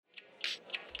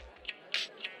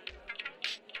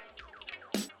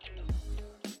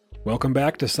Welcome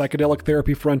back to Psychedelic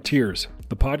Therapy Frontiers,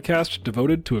 the podcast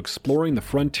devoted to exploring the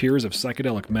frontiers of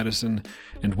psychedelic medicine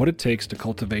and what it takes to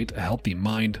cultivate a healthy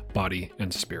mind, body,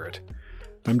 and spirit.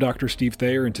 I'm Dr. Steve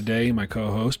Thayer, and today my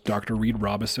co-host, Dr. Reed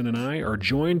Robison, and I are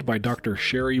joined by Dr.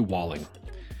 Sherry Walling.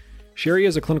 Sherry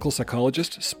is a clinical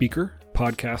psychologist, speaker,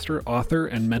 podcaster, author,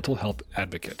 and mental health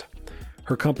advocate.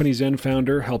 Her company Zen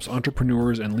Founder helps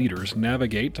entrepreneurs and leaders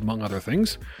navigate, among other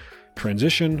things,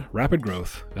 transition, rapid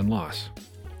growth, and loss.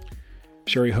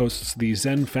 Sherry hosts the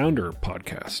Zen Founder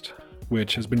podcast,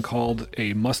 which has been called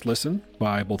a must-listen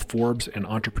by both Forbes and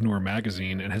Entrepreneur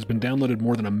magazine and has been downloaded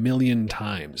more than 1 million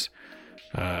times.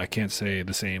 I can't say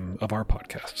the same of our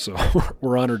podcast, so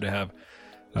we're honored to have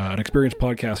an experienced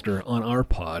podcaster on our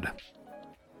pod.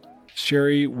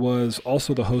 Sherry was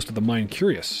also the host of the Mind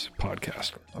Curious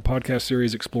podcast, a podcast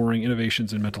series exploring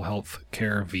innovations in mental health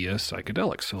care via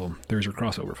psychedelics. So there's your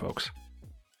crossover, folks.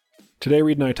 Today,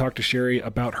 Reed and I talked to Sherry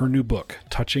about her new book,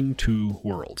 Touching Two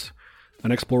Worlds,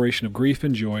 an exploration of grief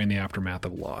and joy in the aftermath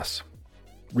of loss.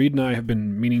 Reed and I have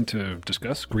been meaning to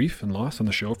discuss grief and loss on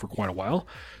the show for quite a while,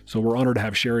 so we're honored to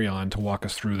have Sherry on to walk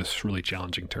us through this really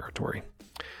challenging territory.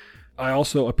 I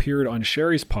also appeared on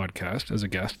Sherry's podcast as a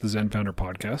guest, the Zen Founder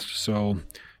podcast, so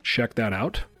check that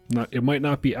out. It might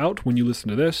not be out when you listen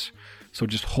to this, so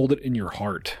just hold it in your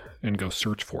heart and go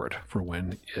search for it for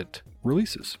when it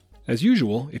releases. As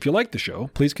usual, if you like the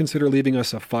show, please consider leaving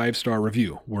us a 5-star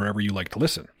review wherever you like to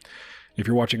listen. If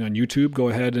you're watching on YouTube, go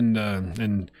ahead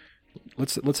and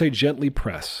let's say gently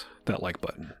press that like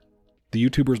button. The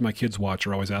YouTubers my kids watch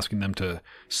are always asking them to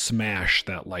smash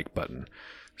that like button.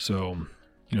 So,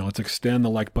 let's extend the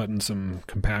like button some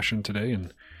compassion today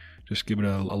and just give it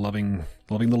a loving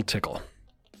little tickle.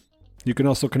 You can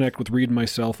also connect with Reed and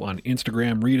myself on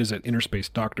Instagram. Reed is at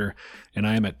Innerspace Doctor, and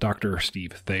I am at Dr.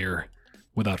 Steve Thayer.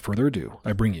 Without further ado,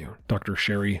 I bring you Dr.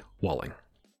 Sherry Walling.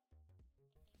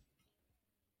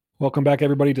 Welcome back,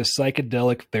 everybody, to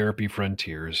Psychedelic Therapy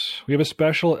Frontiers. We have a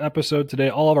special episode today.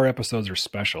 All of our episodes are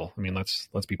special. I mean, let's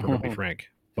be perfectly frank.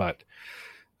 But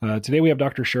today we have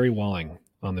Dr. Sherry Walling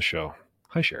on the show.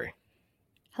 Hi, Sherry.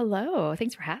 Hello.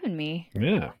 Thanks for having me.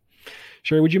 Yeah.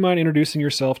 Sherry, would you mind introducing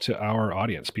yourself to our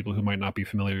audience, people who might not be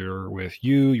familiar with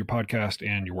you, your podcast,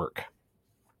 and your work?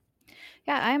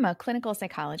 Yeah, I'm a clinical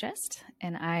psychologist,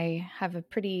 and I have a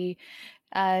pretty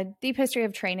deep history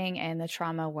of training in the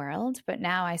trauma world, but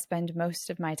now I spend most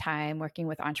of my time working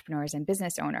with entrepreneurs and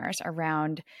business owners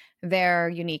around their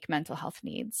unique mental health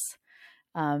needs.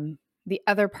 The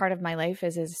other part of my life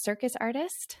is as a circus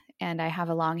artist, and I have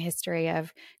a long history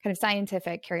of kind of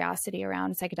scientific curiosity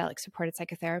around psychedelic-supported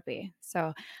psychotherapy.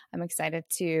 So I'm excited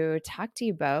to talk to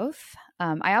you both.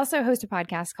 I also host a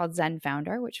podcast called Zen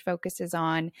Founder, which focuses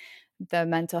on the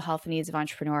mental health needs of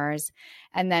entrepreneurs.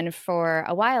 And then for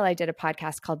a while, I did a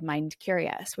podcast called Mind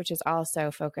Curious, which is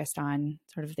also focused on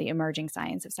sort of the emerging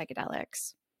science of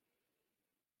psychedelics.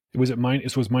 It was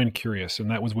Mind Curious,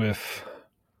 and that was with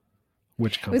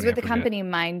which company? It was with the company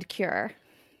Mind Cure.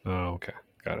 Oh, okay.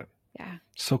 Got it. Yeah.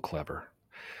 So clever.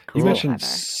 Cool.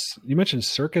 You mentioned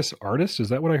circus artist. Is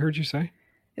that what I heard you say?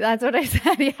 That's what I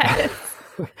said, yes.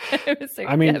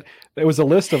 I mean, it was a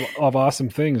list of awesome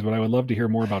things, but I would love to hear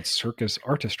more about circus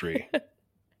artistry.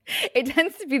 It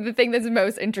tends to be the thing that's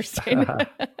most interesting.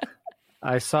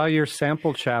 I saw your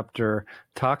sample chapter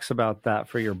talks about that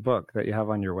for your book that you have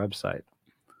on your website.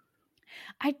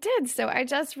 I did. So I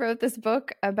just wrote this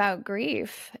book about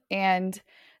grief, and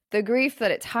the grief that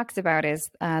it talks about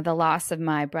is the loss of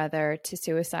my brother to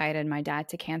suicide and my dad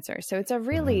to cancer. So it's a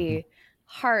really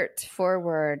heart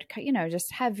forward,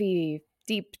 just heavy,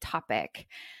 deep topic.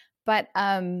 But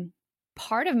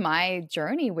part of my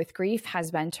journey with grief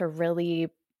has been to really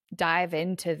dive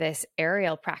into this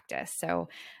aerial practice. So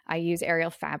I use aerial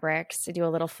fabrics to do a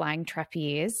little flying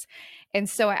trapeze. And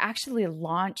so I actually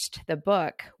launched the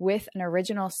book with an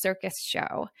original circus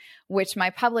show, which my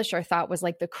publisher thought was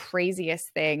like the craziest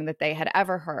thing that they had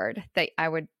ever heard, that I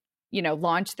would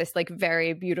launch this like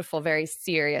very beautiful, very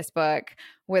serious book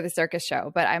with a circus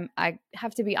show. But I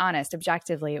have to be honest,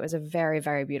 objectively, it was a very,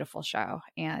 very beautiful show,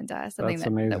 and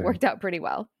something that worked out pretty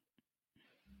well.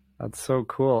 That's so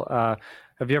cool.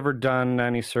 Have you ever done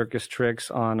any circus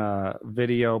tricks on a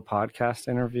video podcast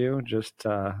interview? Just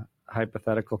a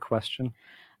hypothetical question.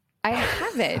 I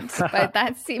haven't, but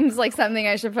that seems like something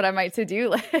I should put on my to-do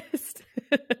list.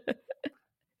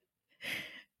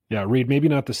 Yeah, Reed, maybe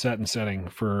not the set and setting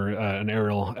for an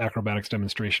aerial acrobatics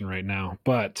demonstration right now,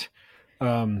 but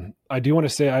I do want to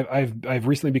say I've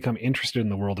recently become interested in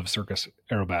the world of circus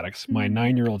aerobatics. My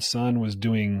 9-year-old son was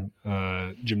doing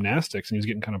gymnastics, and he was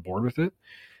getting kind of bored with it.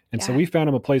 And so we found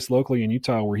him a place locally in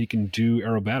Utah where he can do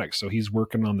aerobatics. So he's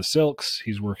working on the silks.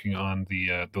 He's working on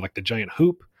the giant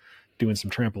hoop, doing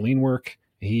some trampoline work.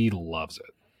 He loves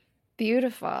it.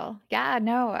 Beautiful. Yeah,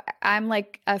 no, I'm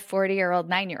like a 40-year-old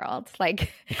 9-year-old.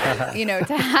 Like, you know,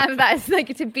 to have that,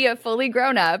 like to be a fully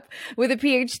grown up with a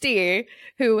PhD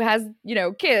who has, you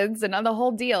know, kids and on the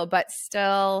whole deal, but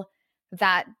still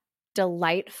that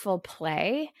delightful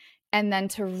play. And then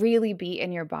to really be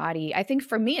in your body. I think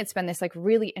for me, it's been this like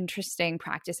really interesting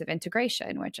practice of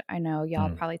integration, which I know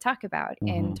y'all probably talk about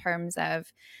in terms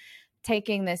of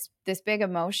taking this big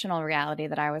emotional reality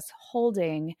that I was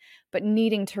holding, but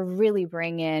needing to really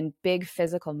bring in big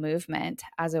physical movement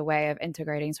as a way of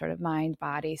integrating sort of mind,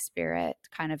 body, spirit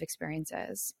kind of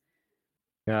experiences.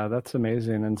 Yeah, that's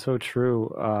amazing and so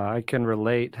true. I can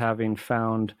relate, having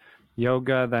found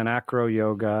yoga, then acro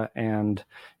yoga, and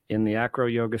in the acro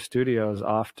yoga studios,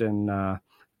 often,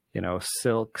 you know,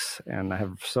 silks, and I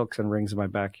have silks and rings in my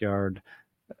backyard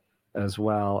as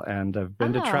well. And I've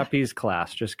been to trapeze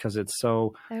class just because it's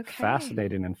so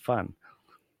fascinating and fun.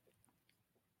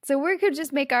 So we could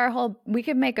just make we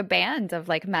could make a band of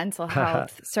like mental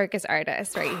health circus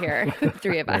artists right here, the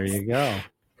three of us. There you go.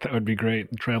 That would be great.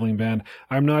 Traveling band.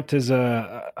 I'm not as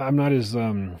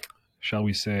shall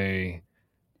we say,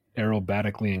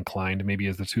 aerobatically inclined maybe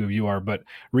as the two of you are, but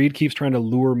Reed keeps trying to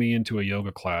lure me into a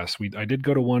yoga class. I did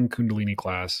go to one Kundalini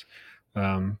class,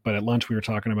 but at lunch we were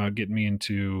talking about getting me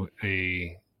into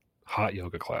a hot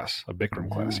yoga class, a Bikram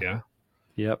class. Yeah.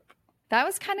 Yep. That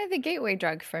was kind of the gateway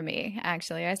drug for me,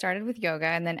 actually. I started with yoga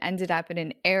and then ended up in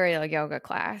an aerial yoga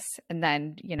class. And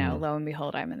then, you know, lo and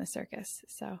behold, I'm in the circus.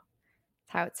 So that's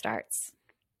how it starts.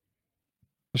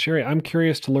 Sherry, I'm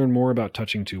curious to learn more about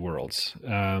Touching Two Worlds.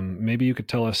 Maybe you could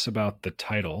tell us about the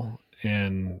title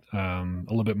and a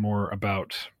little bit more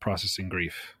about processing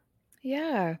grief.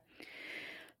 Yeah.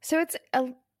 So it's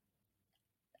a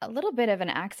little bit of an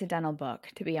accidental book,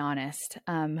 to be honest.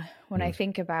 When I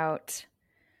think about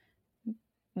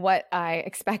what I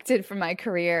expected from my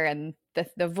career and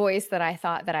the voice that I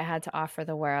thought that I had to offer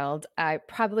the world, I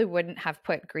probably wouldn't have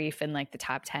put grief in like the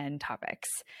top 10 topics.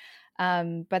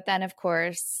 But then, of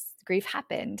course, grief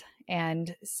happened.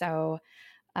 And so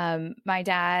my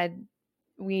dad,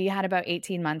 we had about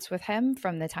 18 months with him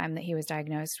from the time that he was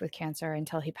diagnosed with cancer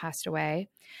until he passed away.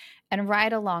 And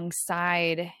right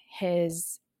alongside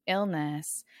his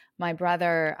illness, my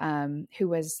brother, who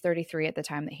was 33 at the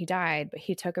time that he died, but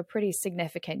he took a pretty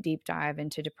significant deep dive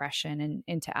into depression and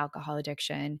into alcohol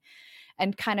addiction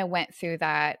and kind of went through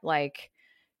that, like,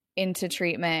 into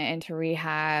treatment, into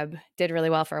rehab, did really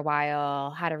well for a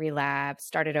while, had a relapse,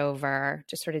 started over,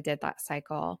 just sort of did that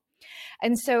cycle.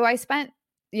 And so I spent,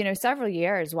 you know, several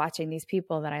years watching these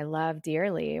people that I love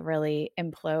dearly really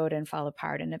implode and fall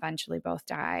apart and eventually both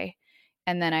die.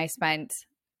 And then I spent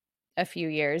a few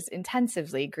years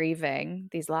intensively grieving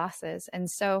these losses. And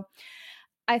so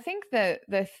I think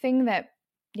the thing that,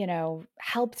 you know,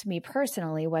 helped me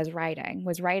personally was writing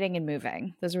and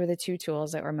moving. Those were the two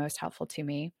tools that were most helpful to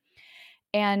me.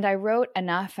 And I wrote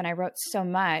enough and I wrote so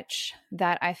much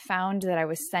that I found that I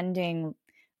was sending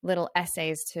little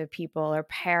essays to people or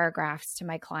paragraphs to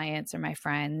my clients or my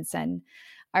friends. And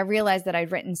I realized that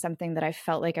I'd written something that I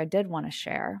felt like I did want to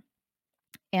share.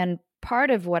 And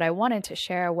part of what I wanted to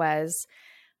share was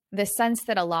the sense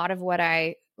that a lot of what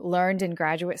I learned in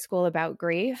graduate school about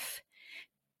grief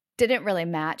didn't really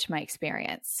match my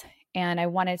experience. And I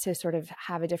wanted to sort of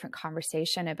have a different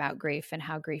conversation about grief and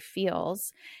how grief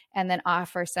feels, and then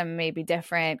offer some maybe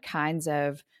different kinds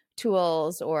of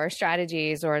tools or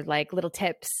strategies or like little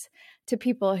tips to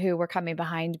people who were coming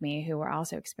behind me who were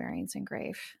also experiencing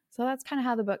grief. So that's kind of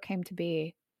how the book came to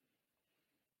be.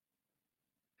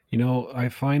 You know, I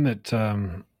find that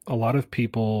a lot of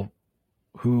people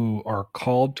who are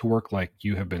called to work like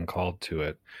you have been called to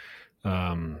it,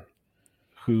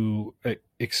 who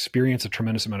experience a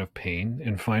tremendous amount of pain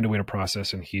and find a way to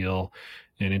process and heal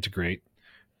and integrate,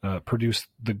 produce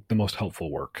the most helpful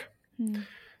work.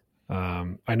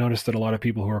 I noticed that a lot of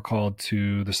people who are called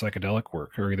to the psychedelic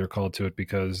work are either called to it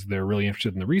because they're really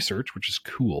interested in the research, which is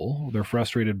cool. They're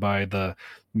frustrated by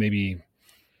maybe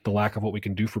the lack of what we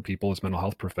can do for people as mental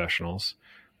health professionals,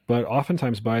 but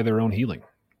oftentimes by their own healing.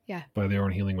 Yeah. By their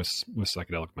own healing with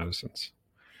psychedelic medicines.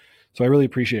 So I really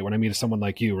appreciate when I meet someone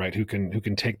like you, right, who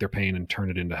can take their pain and turn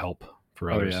it into help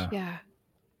for others. Yeah.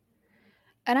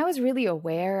 And I was really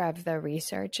aware of the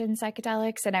research in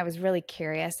psychedelics, and I was really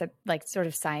curious, like sort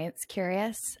of science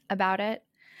curious about it.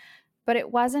 But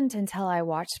it wasn't until I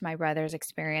watched my brother's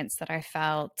experience that I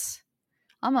felt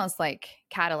almost like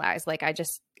catalyzed. Like I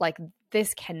just, like,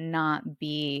 this cannot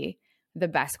be the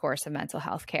best course of mental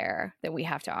health care that we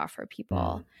have to offer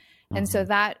people. Mm-hmm. And so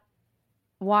that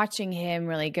watching him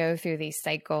really go through these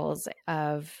cycles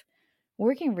of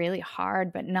working really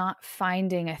hard, but not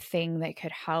finding a thing that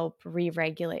could help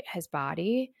re-regulate his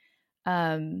body,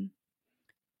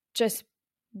 just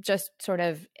sort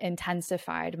of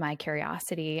intensified my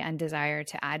curiosity and desire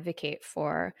to advocate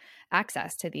for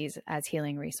access to these as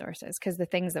healing resources, because the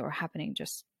things that were happening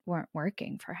just weren't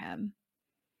working for him.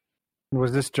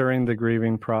 Was this during the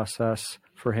grieving process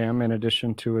for him, in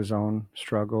addition to his own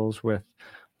struggles with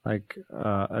like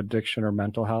addiction or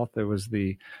mental health? It was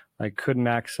the like couldn't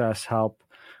access help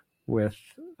with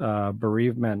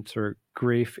bereavement or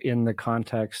grief in the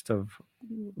context of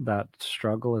that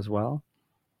struggle as well?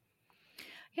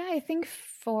 Yeah, I think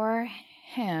for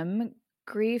him,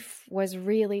 grief was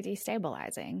really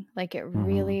destabilizing. Like it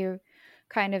really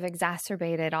kind of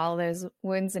exacerbated all those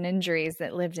wounds and injuries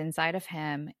that lived inside of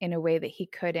him in a way that he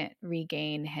couldn't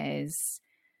regain his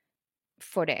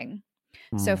footing.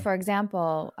 So, for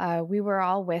example, we were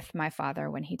all with my father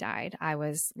when he died. I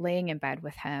was laying in bed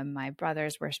with him. My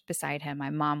brothers were beside him.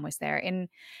 My mom was there. In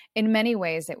many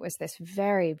ways, it was this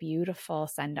very beautiful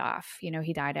send-off. You know,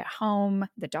 he died at home.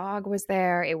 The dog was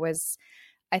there. It was,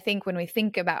 I think when we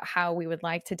think about how we would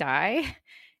like to die,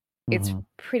 it's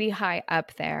pretty high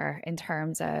up there in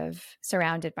terms of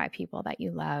surrounded by people that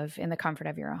you love in the comfort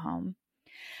of your own home.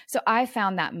 So I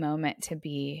found that moment to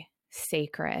be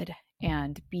sacred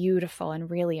and beautiful and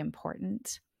really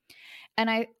important. And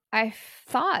I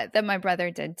thought that my brother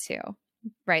did too,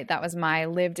 right? That was my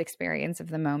lived experience of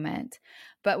the moment.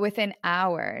 But within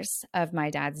hours of my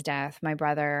dad's death, my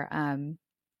brother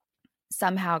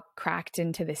somehow cracked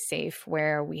into the safe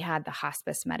where we had the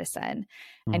hospice medicine.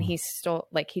 And he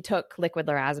took liquid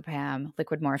lorazepam,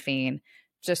 liquid morphine,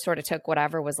 just sort of took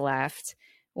whatever was left,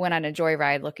 went on a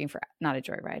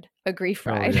joyride a grief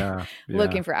ride,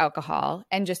 looking for alcohol,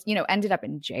 and just, ended up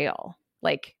in jail,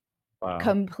 like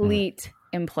complete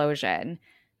implosion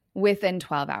within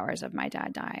 12 hours of my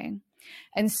dad dying.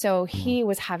 And so he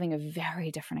was having a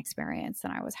very different experience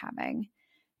than I was having.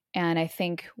 And I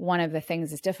think one of the things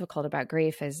that's difficult about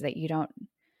grief is that you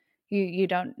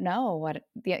don't know what,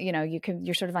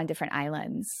 you're sort of on different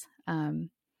islands. And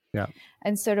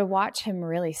so to watch him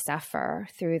really suffer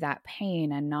through that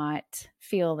pain and not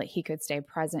feel that he could stay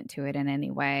present to it in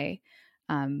any way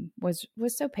was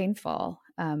so painful,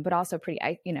 but also pretty,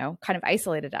 kind of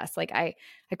isolated us. Like I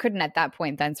couldn't at that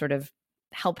point then sort of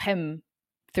help him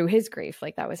through his grief.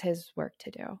 Like that was his work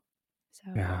to do.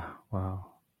 So yeah, wow.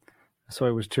 So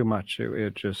it was too much.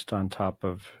 It just on top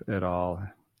of it all,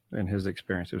 in his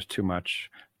experience, it was too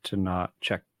much to not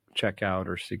check out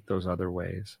or seek those other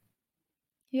ways.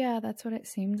 Yeah, that's what it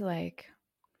seemed like.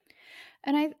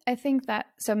 And I think that,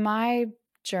 so my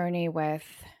journey with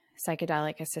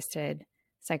psychedelic assisted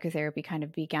psychotherapy kind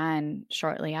of began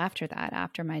shortly after that,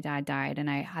 after my dad died, and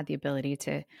I had the ability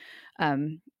to,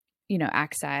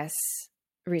 access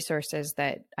resources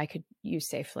that I could use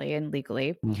safely and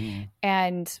legally.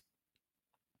 And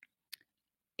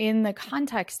in the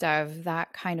context of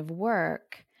that kind of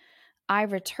work, I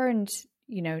returned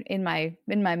in my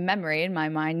memory, in my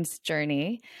mind's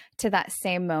journey, to that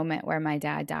same moment where my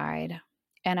dad died.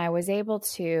 And I was able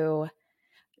to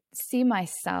see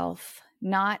myself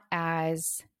not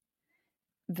as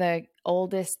the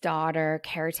oldest daughter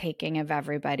caretaking of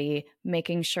everybody,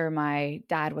 making sure my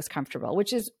dad was comfortable,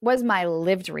 which was my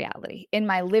lived reality. In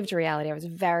my lived reality, I was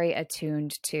very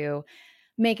attuned to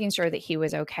making sure that he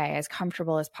was okay, as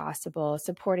comfortable as possible,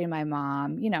 supporting my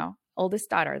mom, oldest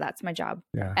daughter, that's my job.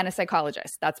 Yeah. And a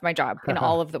psychologist, that's my job in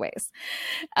all of the ways.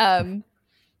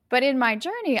 But in my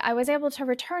journey, I was able to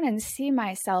return and see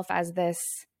myself as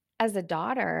a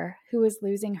daughter who was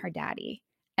losing her daddy,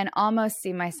 and almost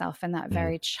see myself in that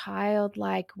very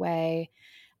childlike way,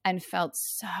 and felt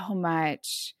so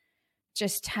much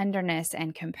just tenderness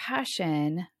and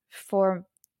compassion for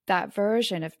that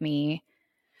version of me,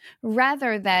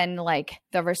 rather than like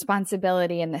the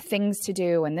responsibility and the things to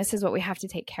do, and this is what we have to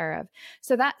take care of.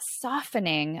 So that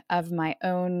softening of my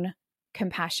own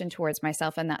compassion towards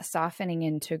myself and that softening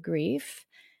into grief,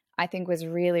 I think was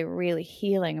really, really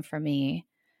healing for me.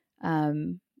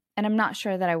 And I'm not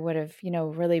sure that I would have,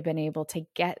 really been able to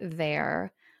get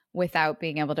there without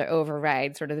being able to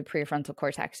override sort of the prefrontal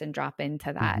cortex and drop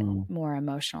into that more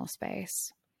emotional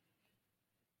space.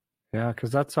 Yeah,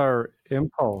 because that's our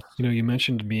impulse. You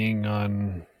mentioned being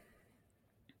on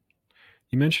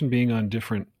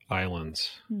different islands,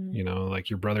 like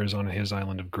your brother's on his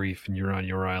island of grief and you're on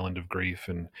your island of grief.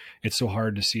 And it's so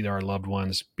hard to see our loved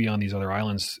ones be on these other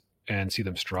islands and see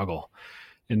them struggle,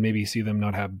 and maybe see them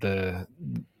not have the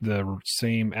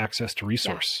same access to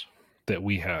resource that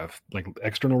we have, like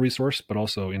external resource, but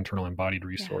also internal embodied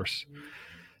resource.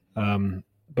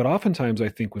 But oftentimes I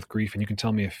think with grief, and you can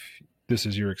tell me if this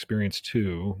is your experience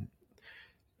too,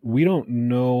 we don't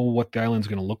know what the island's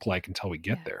going to look like until we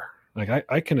get there. Like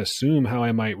I can assume how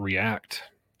I might react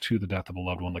to the death of a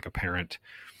loved one, like a parent.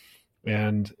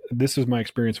 And this is my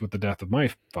experience with the death of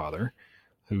my father,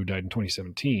 who died in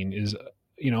 2017, is,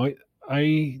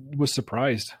 I was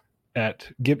surprised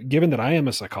at, given that I am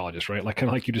a psychologist, right? Like kind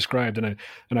of like you described, and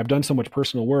I've done so much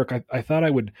personal work. I thought I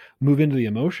would move into the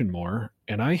emotion more,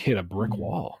 and I hit a brick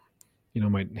wall.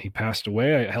 He passed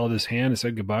away. I held his hand and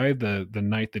said goodbye the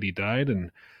night that he died.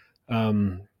 And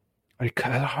I was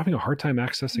having a hard time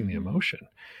accessing the emotion.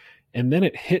 And then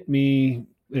it hit me,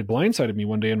 it blindsided me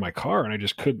one day in my car, and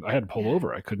I had to pull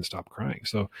over. I couldn't stop crying.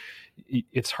 So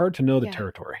it's hard to know the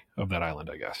territory of that island,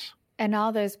 I guess. And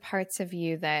all those parts of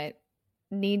you that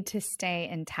need to stay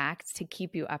intact to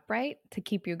keep you upright, to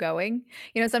keep you going.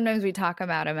 Sometimes we talk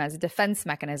about them as defense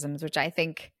mechanisms, which I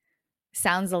think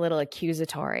sounds a little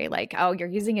accusatory, like, oh, you're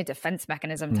using a defense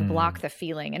mechanism to block the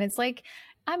feeling. And it's like,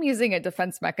 I'm using a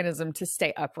defense mechanism to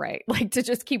stay upright, like to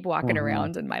just keep walking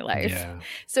around in my life. Yeah.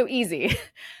 So easy.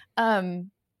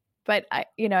 But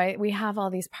we have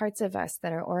all these parts of us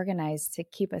that are organized to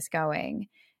keep us going.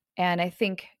 And I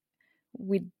think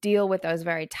we deal with those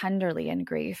very tenderly in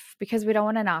grief because we don't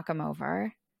want to knock them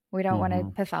over. We don't want to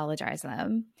pathologize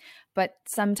them. But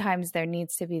sometimes there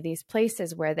needs to be these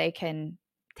places where they can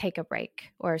take a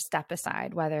break or step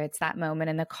aside, whether it's that moment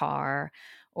in the car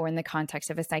or in the context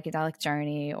of a psychedelic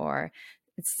journey, or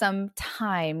it's some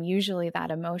time. Usually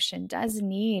that emotion does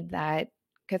need that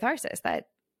catharsis, that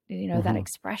that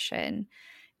expression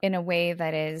in a way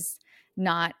that is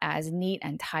not as neat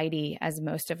and tidy as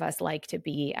most of us like to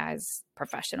be as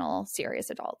professional, serious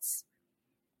adults.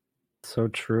 So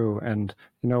true. And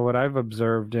what I've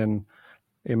observed in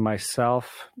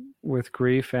myself with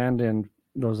grief and in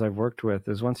those I've worked with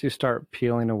is once you start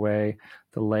peeling away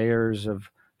the layers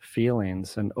of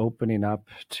feelings and opening up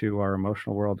to our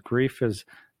emotional world, grief is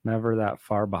never that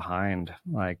far behind,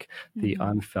 like the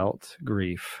unfelt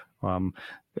grief.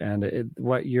 And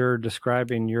what you're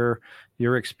describing, your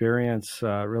experience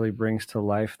really brings to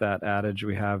life that adage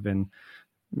we have in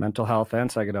mental health and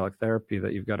psychedelic therapy,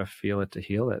 that you've got to feel it to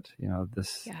heal it.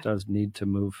 This does need to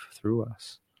move through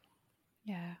us.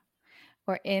 Yeah.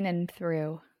 Or in and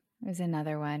through is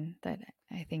another one that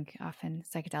I think often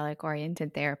psychedelic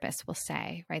oriented therapists will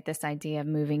say, right? This idea of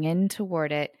moving in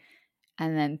toward it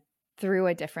and then through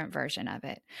a different version of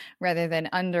it, rather than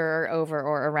under or over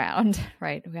or around,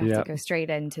 right? We have to go straight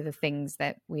into the things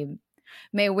that we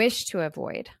may wish to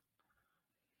avoid.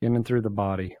 In and through the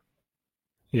body.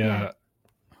 Yeah,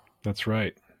 that's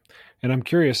right. And I'm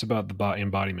curious about the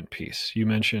embodiment piece. You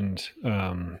mentioned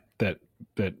that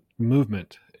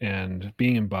movement and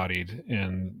being embodied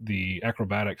and the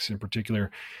acrobatics in particular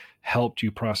helped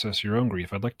you process your own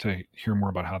grief. I'd like to hear more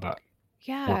about how that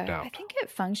worked out. I think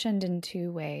it functioned in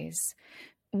two ways.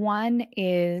 One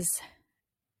is,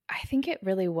 I think it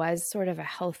really was sort of a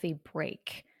healthy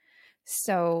break.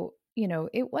 So,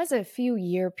 it was a few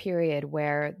year period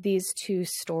where these two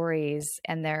stories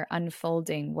and their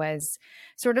unfolding was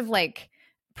sort of like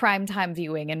primetime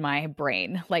viewing in my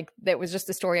brain. Like that was just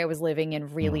a story I was living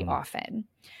in really often.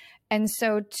 And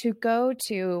so to go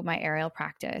to my aerial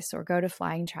practice or go to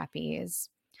flying trapeze,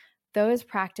 those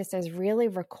practices really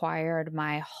required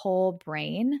my whole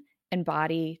brain and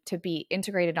body to be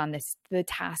integrated on the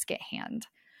task at hand.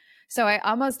 So I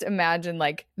almost imagine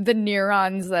like the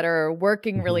neurons that are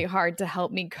working really hard to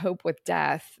help me cope with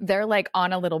death, they're like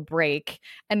on a little break.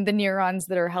 And the neurons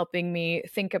that are helping me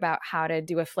think about how to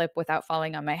do a flip without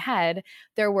falling on my head,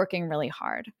 they're working really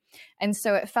hard. And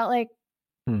so it felt like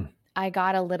I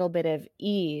got a little bit of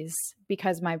ease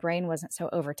because my brain wasn't so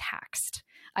overtaxed.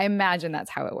 I imagine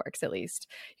that's how it works, at least.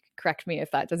 Correct me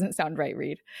if that doesn't sound right,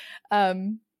 Reed.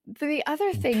 The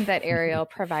other thing that Aerial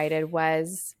provided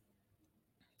was,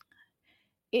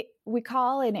 we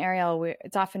call in Aerial,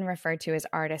 it's often referred to as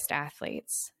artist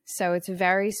athletes. So it's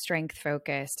very strength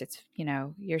focused. It's,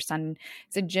 your son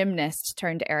is a gymnast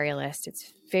turned aerialist.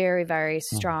 It's very, very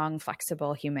strong,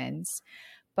 flexible humans.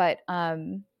 But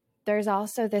there's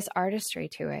also this artistry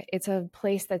to it. It's a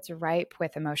place that's ripe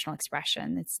with emotional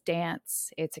expression. It's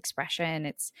dance, it's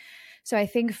expression. So I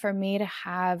think for me to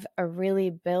have a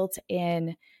really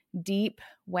built-in deep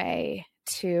way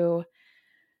to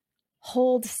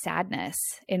hold sadness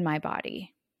in my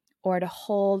body or to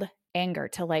hold anger,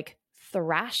 to like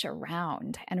thrash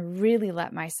around and really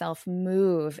let myself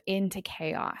move into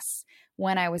chaos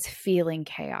when I was feeling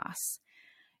chaos.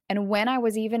 And when I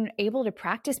was even able to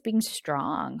practice being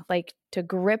strong, like to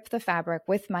grip the fabric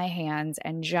with my hands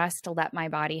and just to let my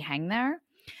body hang there,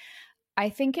 I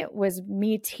think it was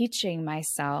me teaching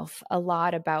myself a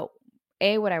lot about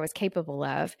A, what I was capable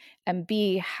of, and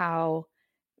B, how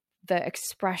the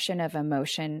expression of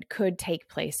emotion could take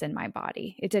place in my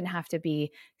body. It didn't have to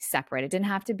be separate. It didn't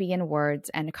have to be in words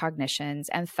and cognitions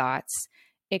and thoughts.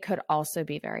 It could also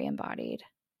be very embodied,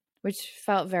 which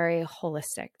felt very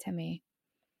holistic to me.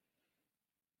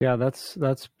 Yeah, that's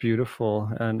beautiful.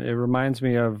 And it reminds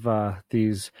me of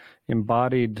these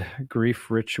embodied grief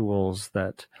rituals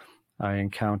that I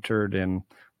encountered in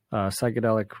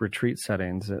psychedelic retreat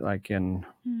settings, like in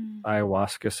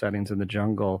ayahuasca settings in the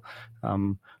jungle.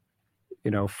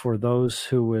 For those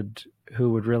who would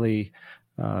really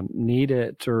need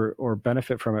it or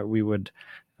benefit from it, we would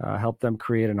help them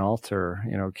create an altar,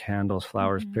 candles,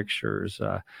 flowers, pictures,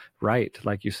 write,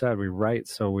 like you said, we write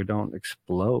so we don't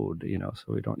explode, so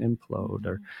we don't implode,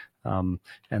 or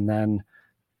and then,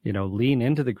 lean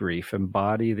into the grief,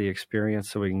 embody the experience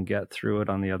so we can get through it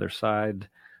on the other side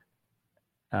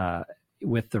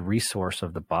with the resource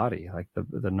of the body, like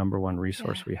the number one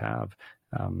resource we have.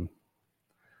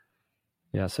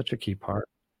 Such a key part.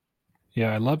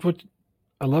 Yeah, I loved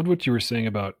what you were saying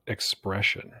about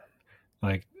expression.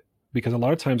 Like, because a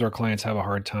lot of times our clients have a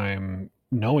hard time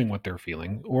knowing what they're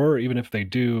feeling, or even if they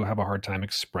do have a hard time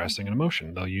expressing an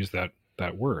emotion, they'll use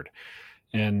that word.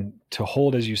 And to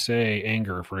hold, as you say,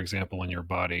 anger, for example, in your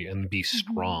body and be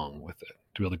strong with it,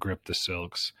 to be able to grip the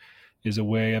silks, is a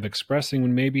way of expressing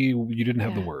when maybe you didn't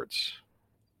have the words,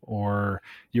 or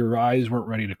your eyes weren't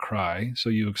ready to cry, so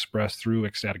you express through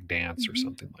ecstatic dance or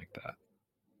something like that.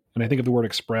 And I think of the word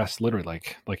express literally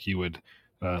like you would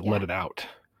let it out.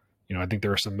 I think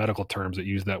there are some medical terms that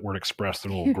use that word express.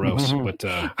 They're a little gross, but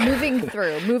moving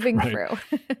through.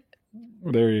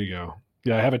 There you go.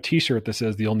 Yeah, I have a T-shirt that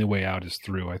says "The only way out is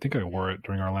through." I think I wore it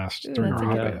during our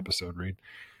holiday episode, Reed.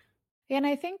 And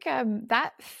I think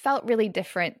that felt really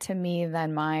different to me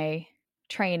than my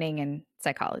training in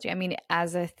psychology. I mean,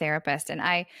 as a therapist, and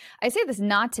I say this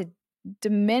not to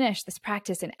diminish this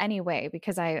practice in any way,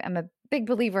 because I am a big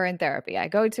believer in therapy. I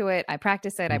go to it, I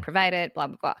practice it, I provide it, blah,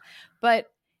 blah, blah. But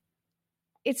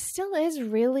it still is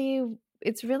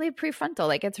it's really prefrontal.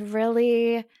 Like, it's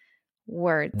really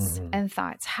words and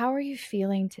thoughts. How are you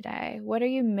feeling today? What are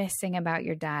you missing about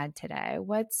your dad today?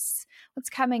 What's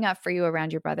coming up for you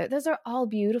around your brother? Those are all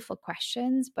beautiful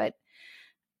questions, but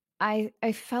I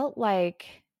felt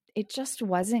like it just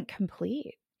wasn't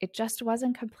complete. It just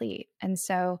wasn't complete. And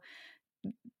so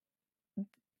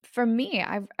for me,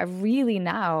 I really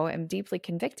now am deeply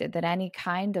convicted that any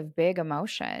kind of big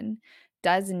emotion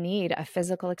does need a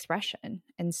physical expression.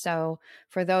 And so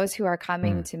for those who are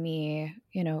coming to me,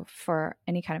 for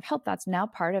any kind of help, that's now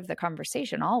part of the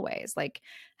conversation always. Like,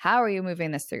 how are you moving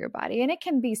this through your body? And it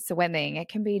can be swimming, it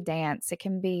can be dance, it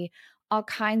can be all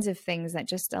kinds of things that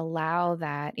just allow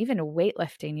that, even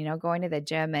weightlifting, going to the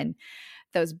gym and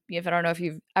those, if I don't know if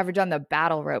you've ever done the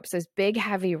battle ropes, those big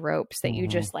heavy ropes that you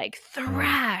just like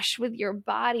thrash with your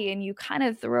body and you kind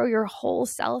of throw your whole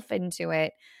self into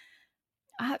it.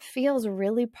 It feels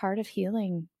really part of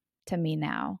healing to me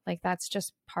now. Like, that's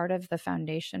just part of the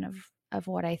foundation of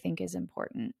what I think is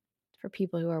important for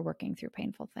people who are working through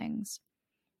painful things.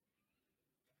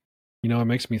 It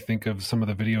makes me think of some of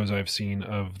the videos I've seen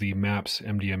of the MAPS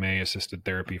MDMA assisted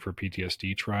therapy for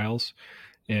PTSD trials.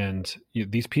 And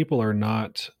these people are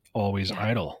not always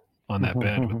idle on that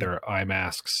bed with their eye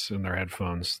masks and their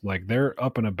headphones. Like, they're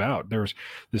up and about. There's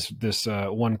this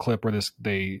one clip where I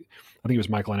think it was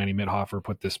Michael and Annie Mithofer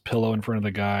put this pillow in front of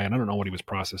the guy, and I don't know what he was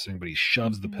processing, but he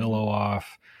shoves the pillow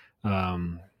off.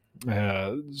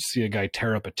 See a guy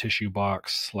tear up a tissue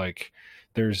box. Like,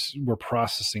 we're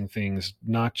processing things,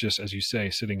 not just, as you say,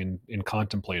 sitting and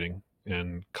contemplating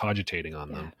and cogitating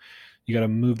on them. You got to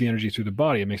move the energy through the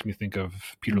body. It makes me think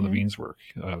of Peter Levine's work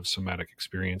of somatic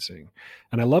experiencing.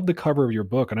 And I love the cover of your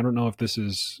book. And I don't know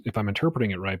if I'm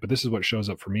interpreting it right, but this is what shows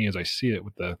up for me as I see it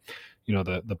with the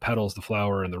petals, the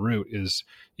flower, and the root. Is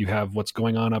you have what's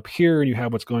going on up here and you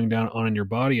have what's going down on in your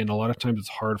body. And a lot of times it's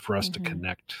hard for us to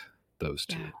connect those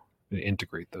two, and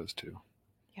integrate those two.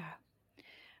 Yeah.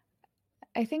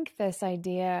 I think this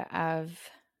idea of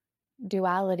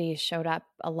duality showed up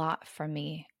a lot for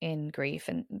me in grief,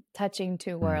 and Touching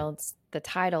Two Worlds. The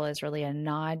title is really a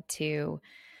nod to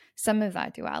some of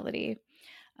that duality.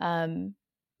 One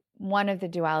of the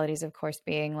dualities, of course,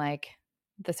 being like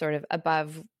the sort of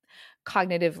above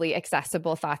cognitively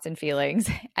accessible thoughts and feelings,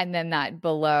 and then that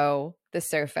below the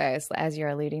surface, as you're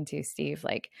alluding to, Steve,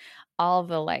 like all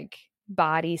the like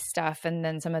body stuff, and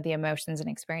then some of the emotions and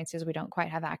experiences we don't quite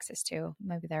have access to.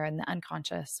 Maybe they're in the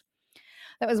unconscious.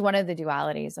 That was one of the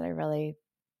dualities that I really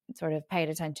sort of paid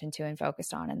attention to and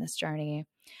focused on in this journey.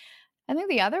 I think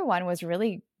the other one was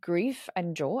really grief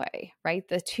and joy, right?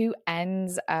 The two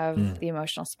ends of the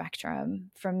emotional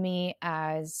spectrum. For me,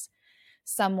 as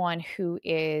someone who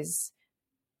is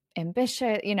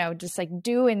ambitious, just like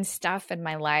doing stuff in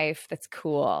my life that's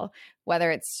cool, whether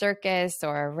it's circus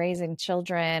or raising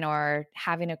children or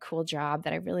having a cool job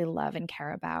that I really love and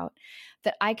care about,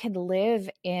 that I could live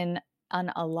in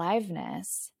an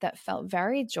aliveness that felt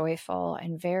very joyful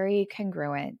and very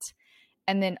congruent,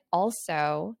 and then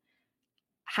also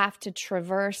have to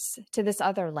traverse to this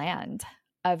other land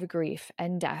of grief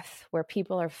and death where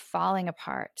people are falling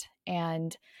apart,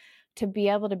 and to be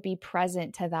able to be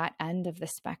present to that end of the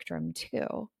spectrum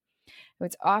too.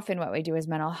 It's often what we do as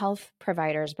mental health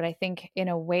providers, but I think in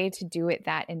a way to do it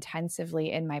that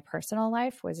intensively in my personal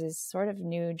life was this sort of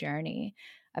new journey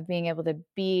of being able to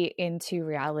be in two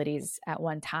realities at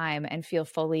one time and feel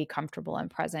fully comfortable and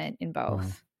present in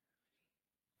both.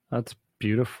 That's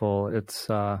beautiful. It's,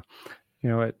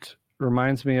 it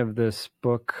reminds me of this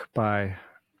book by,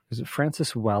 is it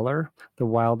Francis Weller, The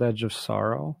Wild Edge of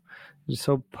Sorrow? It's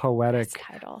so poetic. Nice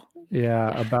title. Yeah,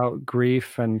 about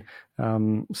grief. And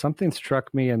something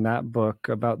struck me in that book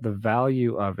about the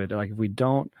value of it. Like, if we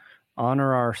don't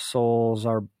honor our souls,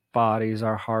 our bodies,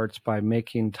 our hearts by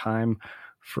making time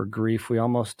for grief, we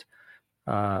almost,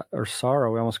 or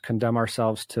sorrow, we almost condemn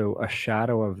ourselves to a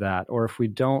shadow of that. Or if we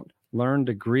don't learn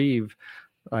to grieve,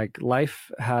 like,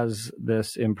 life has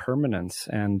this impermanence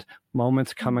and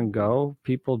moments come and go.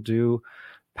 People do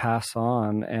pass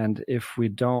on. And if we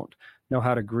don't know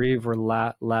how to grieve,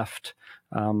 we're left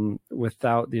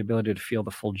without the ability to feel the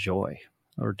full joy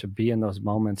or to be in those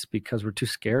moments because we're too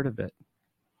scared of it.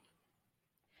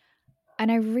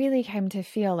 And I really came to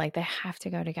feel like they have to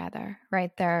go together,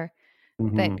 right? That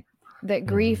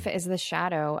grief is the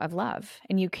shadow of love,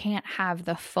 and you can't have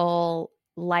the full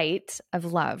light of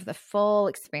love, the full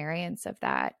experience of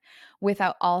that,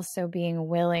 without also being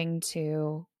willing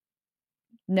to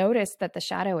notice that the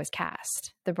shadow is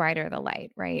cast, the brighter the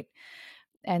light, right?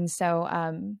 And so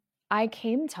I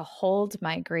came to hold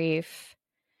my grief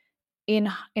in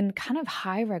kind of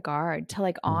high regard, to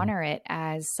like honor it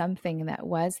as something that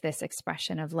was this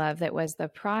expression of love, that was the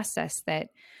process that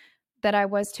I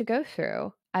was to go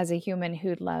through as a human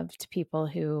who'd loved people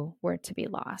who were to be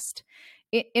lost.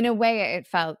 In a way, it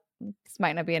felt, this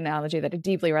might not be an analogy that it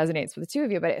deeply resonates with the two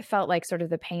of you, but it felt like sort of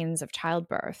the pains of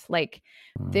childbirth. Like,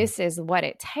 this is what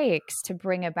it takes to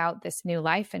bring about this new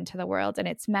life into the world. And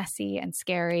it's messy and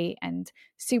scary and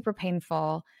super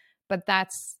painful, but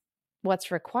that's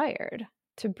what's required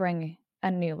to bring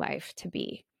a new life to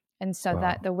be. And so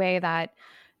that the way that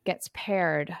gets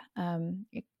paired,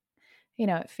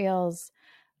 it feels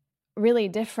really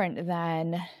different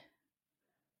than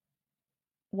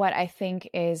what I think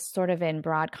is sort of in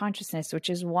broad consciousness, which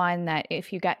is one that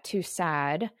if you get too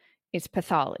sad, it's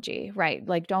pathology, right?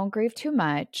 Like, don't grieve too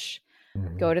much,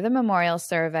 go to the memorial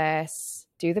service,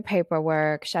 do the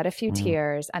paperwork, shed a few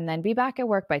tears, and then be back at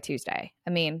work by Tuesday. I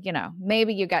mean,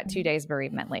 maybe you got 2 days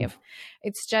bereavement leave.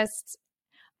 It's just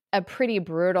a pretty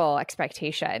brutal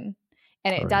expectation.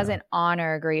 And it doesn't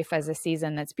honor grief as a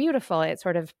season that's beautiful. It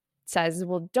sort of says,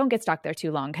 well, don't get stuck there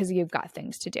too long because you've got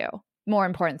things to do, more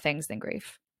important things than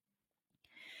grief.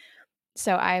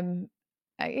 So and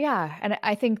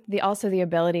I think also the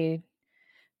ability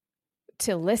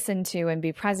to listen to and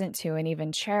be present to and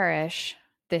even cherish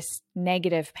this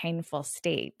negative, painful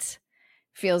state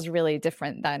feels really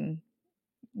different than,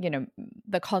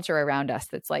 the culture around us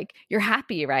that's like, you're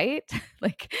happy, right?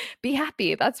 Like, be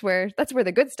happy. That's where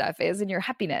the good stuff is, in your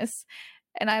happiness.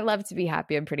 And I love to be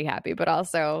happy. I'm pretty happy, but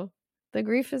also the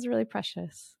grief is really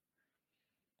precious.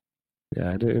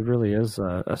 Yeah, it really is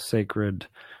a sacred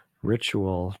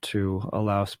ritual to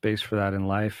allow space for that in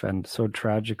life, and so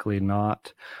tragically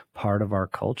not part of our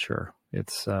culture.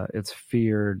 It's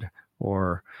feared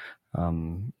or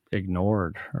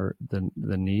ignored, or the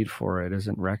need for it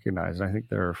isn't recognized. I think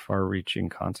there are far-reaching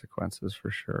consequences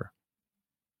for sure.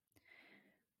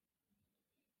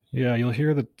 Yeah, you'll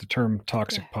hear the term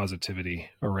toxic positivity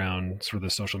around sort of the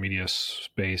social media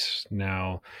space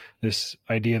now. This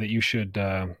idea that you should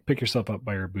pick yourself up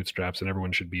by your bootstraps and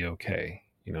everyone should be okay.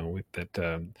 With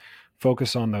that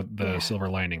focus on the silver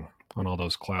lining on all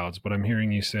those clouds. But I'm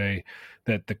hearing you say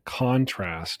that the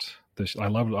contrast, I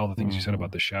love all the things you said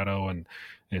about the shadow, and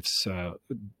it's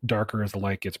darker as the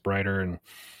light gets brighter. And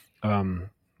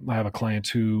I have a client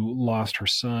who lost her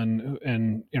son,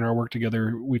 and in our work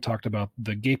together, we talked about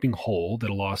the gaping hole that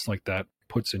a loss like that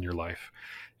puts in your life.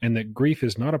 and that grief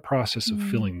is not a process of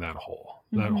Mm. filling that hole.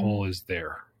 That hole is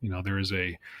there. There is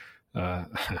a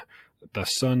the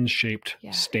sun-shaped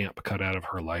stamp cut out of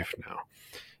her life now.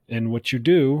 And what you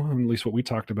do, at least what we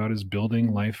talked about, is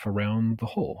building life around the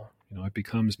hole. It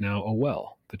becomes now a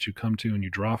well that you come to and you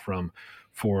draw from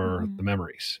for the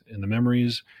memories. And the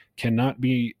memories cannot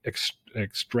be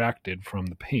extracted from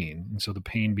the pain. And so the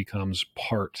pain becomes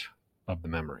part of the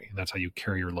memory. That's how you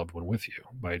carry your loved one with you,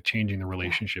 by changing the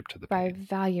relationship to the pain. By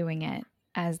valuing it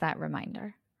as that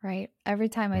reminder, right? Every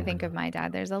time I think of my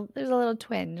dad, there's a little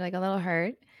twinge, like a little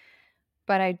hurt.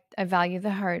 But I value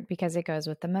the hurt because it goes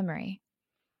with the memory.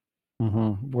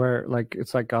 Where,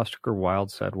 it's like Oscar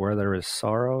Wilde said, where there is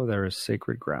sorrow, there is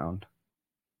sacred ground.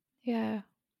 Yeah.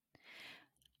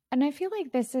 And I feel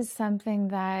like this is something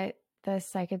that the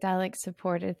psychedelic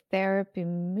supported therapy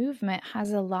movement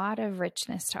has a lot of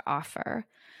richness to offer.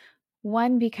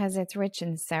 One, because it's rich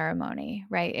in ceremony,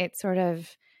 right? It sort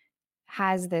of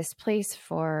has this place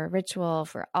for ritual,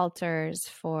 for altars,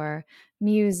 for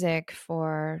music,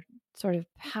 for sort of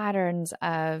patterns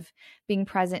of being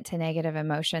present to negative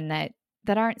emotion that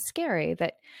aren't scary.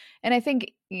 And I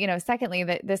think, secondly,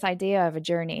 that this idea of a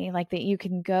journey, like that you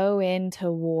can go in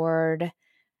toward,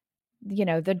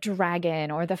 the dragon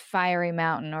or the fiery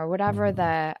mountain or whatever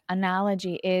the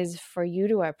analogy is for you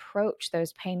to approach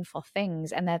those painful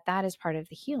things, and that is part of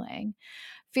the healing,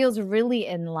 feels really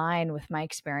in line with my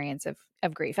experience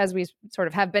of grief, as we sort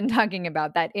of have been talking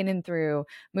about, that in and through,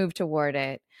 move toward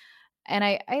it. And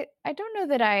I don't know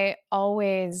that I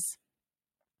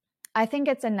think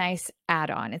it's a nice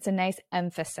add-on. It's a nice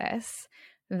emphasis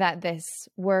that this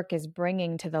work is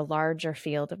bringing to the larger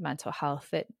field of mental health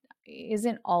that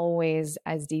isn't always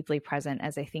as deeply present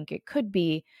as I think it could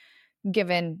be,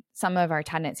 given some of our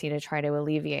tendency to try to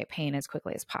alleviate pain as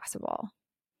quickly as possible.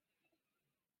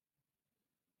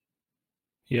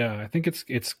 Yeah, I think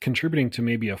it's contributing to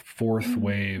maybe a fourth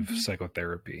wave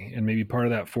psychotherapy. And maybe part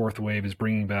of that fourth wave is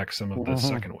bringing back some of the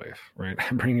second wave, right?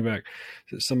 Bringing back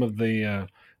some of the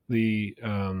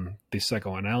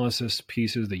psychoanalysis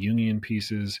pieces, the Jungian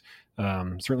pieces,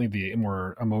 certainly the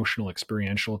more emotional,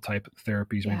 experiential type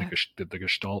therapies, maybe the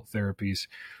Gestalt therapies.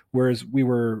 Whereas we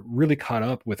were really caught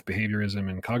up with behaviorism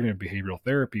and cognitive behavioral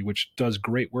therapy, which does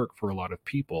great work for a lot of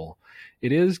people.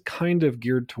 It is kind of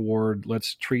geared toward,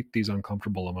 let's treat these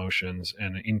uncomfortable emotions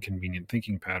and inconvenient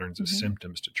thinking patterns as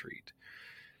symptoms to treat.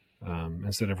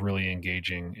 Instead of really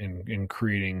engaging in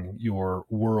creating your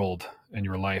world and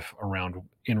your life around,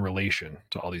 in relation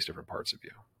to all these different parts of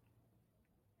you.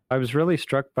 I was really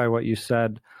struck by what you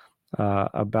said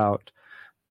about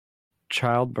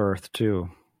childbirth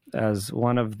too, as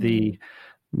one of the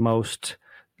most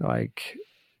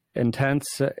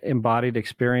intense embodied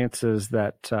experiences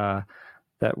that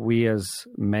we as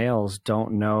males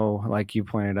don't know, like you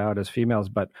pointed out, as females,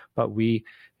 but we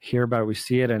hear about it, we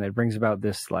see it, and it brings about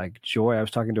this joy. I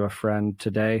was talking to a friend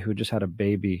today who just had a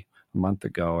baby a month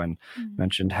ago and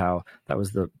mentioned how that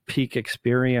was the peak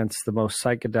experience, the most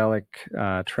psychedelic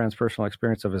transpersonal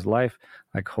experience of his life,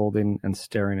 holding and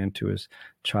staring into his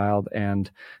child.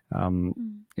 And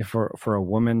if for a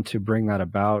woman to bring that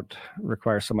about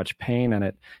requires so much pain,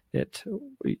 and it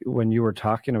when you were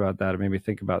talking about that, it made me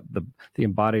think about the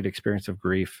embodied experience of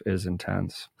grief is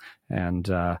intense, and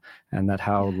that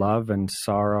how love and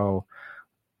sorrow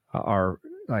are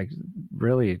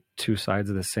really two sides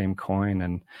of the same coin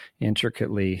and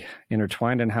intricately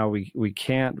intertwined, and how we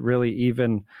can't really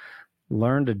even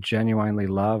learn to genuinely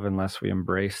love unless we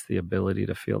embrace the ability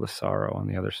to feel the sorrow on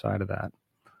the other side of that.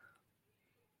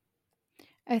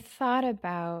 I thought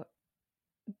about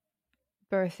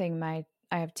birthing I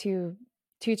have two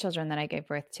children that I gave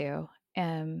birth to.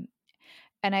 And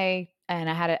I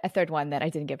had a third one that I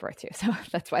didn't give birth to. So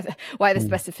that's why the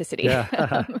specificity.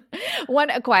 Yeah. One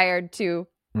acquired, two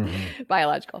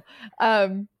biological.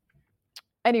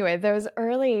 Anyway, those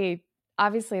early,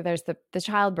 obviously there's the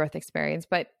childbirth experience,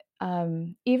 but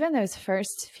even those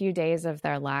first few days of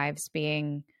their lives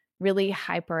being really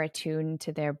hyper attuned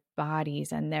to their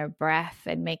bodies and their breath,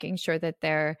 and making sure that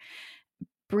they're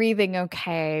breathing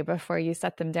okay before you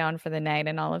set them down for the night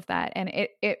and all of that. And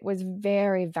it was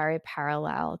very, very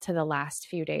parallel to the last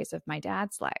few days of my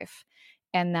dad's life.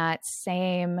 And that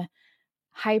same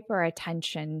hyper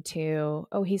attention to,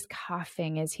 oh, he's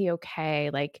coughing. Is he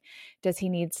okay? Does he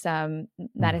need some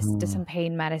medicine, some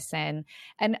pain medicine?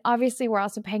 And obviously we're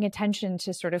also paying attention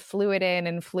to sort of fluid in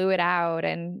and fluid out,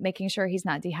 and making sure he's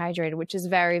not dehydrated, which is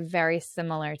very, very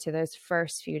similar to those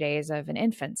first few days of an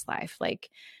infant's life.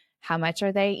 How much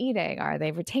are they eating? Are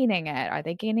they retaining it? Are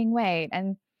they gaining weight?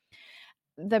 And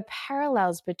the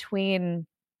parallels between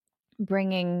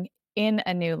bringing in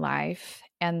a new life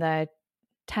and the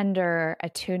tender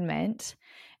attunement,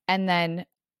 and then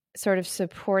sort of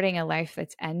supporting a life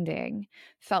that's ending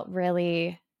felt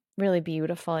really, really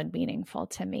beautiful and meaningful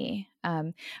to me.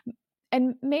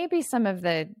 And maybe some of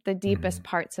the deepest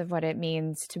parts of what it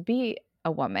means to be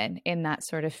a woman in that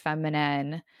sort of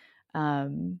feminine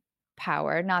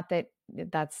power. Not that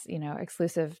that's,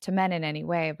 exclusive to men in any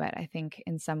way, but I think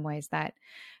in some ways that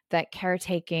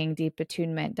caretaking, deep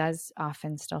attunement does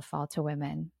often still fall to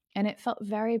women. And it felt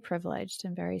very privileged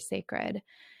and very sacred.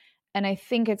 And I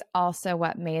think it's also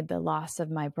what made the loss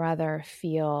of my brother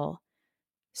feel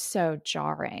so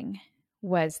jarring,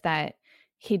 was that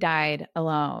he died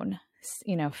alone,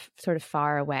 sort of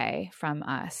far away from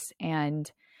us.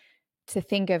 And to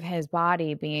think of his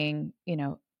body being,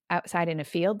 outside in a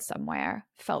field somewhere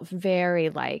felt very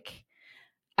like,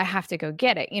 I have to go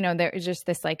get it. There was just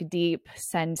this like deep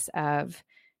sense of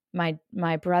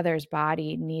my brother's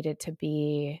body needed to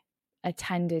be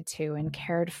attended to and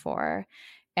cared for.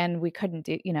 And we couldn't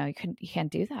do, you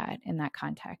can't do that in that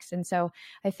context. And so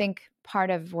I think part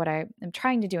of what I am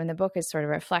trying to do in the book is sort of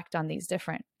reflect on these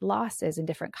different losses and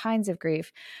different kinds of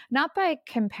grief, not by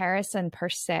comparison per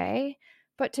se,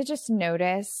 but to just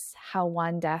notice how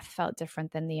one death felt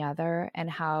different than the other, and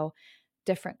how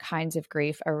different kinds of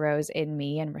grief arose in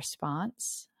me in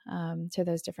response to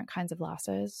those different kinds of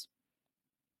losses.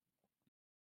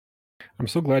 I'm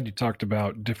so glad you talked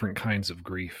about different kinds of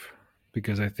grief,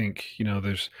 because I think,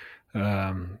 there's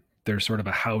sort of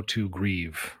a how to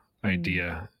grieve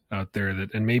idea out there,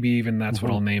 that, and maybe even that's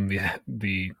what I'll name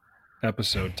the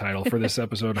episode title for this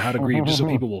episode, How to Grieve, just so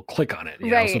people will click on it,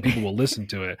 so people will listen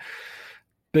to it.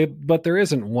 But there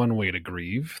isn't one way to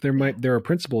grieve. There are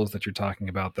principles that you're talking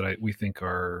about that we think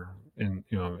are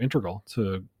integral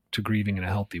to grieving in a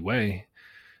healthy way.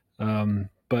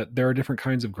 But there are different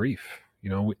kinds of grief.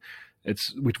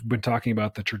 We've been talking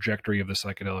about the trajectory of the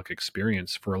psychedelic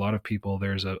experience. For a lot of people,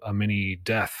 there's a mini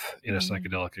death in a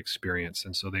psychedelic experience,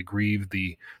 and so they grieve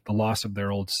the loss of their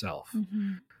old self.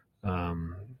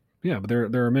 But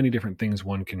there are many different things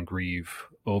one can grieve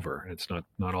over. It's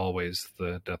not always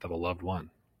the death of a loved one.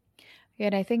 Yeah,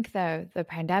 and I think the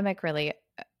pandemic really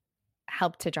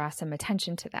helped to draw some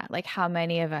attention to that. Like, how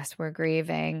many of us were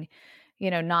grieving,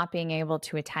 not being able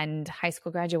to attend high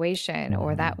school graduation,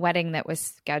 or that wedding that was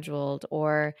scheduled,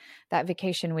 or that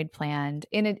vacation we'd planned,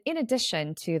 in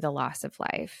addition to the loss of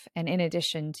life, and in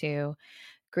addition to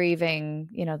grieving,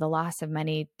 the loss of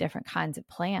many different kinds of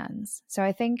plans. So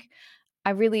I think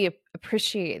I really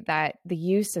appreciate that the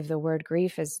use of the word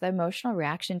grief is the emotional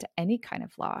reaction to any kind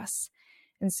of loss.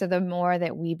 And so the more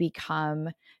that we become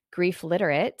grief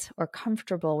literate, or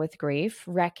comfortable with grief,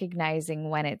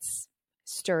 recognizing when it's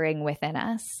stirring within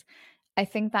us, I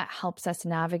think that helps us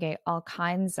navigate all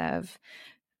kinds of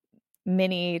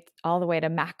mini, all the way to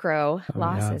macro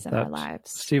losses in our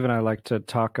lives. Steve and I like to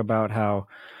talk about how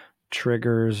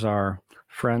triggers are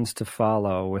friends to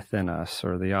follow within us,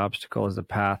 or the obstacle is the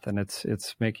path. And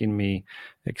it's making me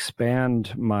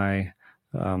expand my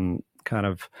kind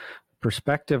of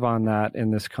perspective on that in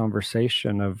this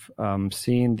conversation of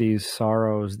seeing these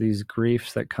sorrows, these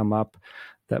griefs that come up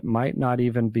that might not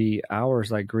even be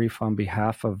ours, like grief on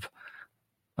behalf of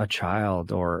a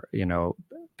child, or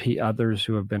others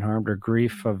who have been harmed, or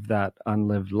grief of that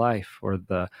unlived life, or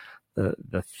the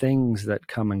things that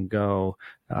come and go,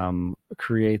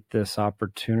 create this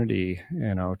opportunity,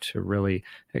 to really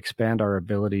expand our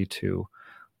ability to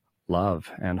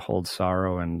love and hold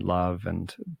sorrow and love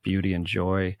and beauty and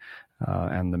joy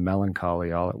and the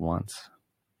melancholy all at once.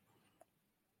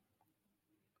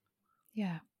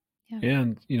 Yeah.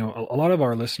 And, a lot of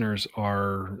our listeners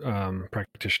are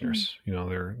practitioners.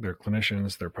 They're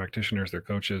clinicians, they're practitioners, they're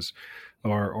coaches,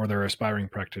 or they're aspiring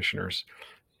practitioners.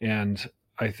 And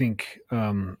I think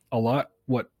a lot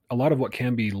of what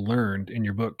can be learned in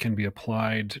your book can be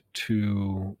applied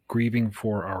to grieving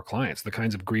for our clients, the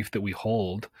kinds of grief that we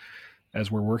hold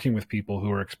as we're working with people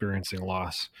who are experiencing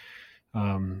loss.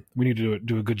 We need to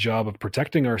do a good job of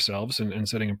protecting ourselves and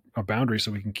setting a boundary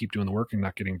so we can keep doing the work and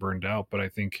not getting burned out. But I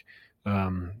think,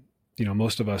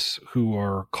 most of us who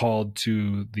are called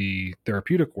to the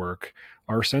therapeutic work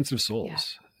are sensitive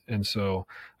souls. Yeah. And so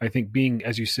I think being,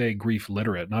 as you say, grief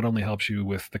literate not only helps you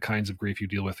with the kinds of grief you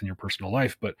deal with in your personal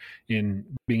life, but in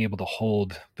being able to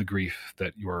hold the grief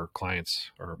that your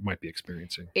clients might be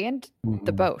experiencing. And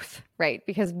the both, right?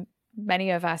 Because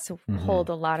many of us hold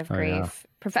a lot of grief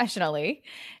professionally.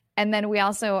 And then we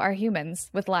also are humans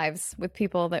with lives, with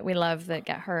people that we love that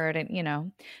get hurt.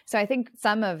 And, so I think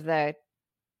some of the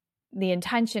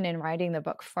intention in writing the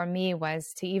book for me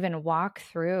was to even walk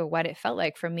through what it felt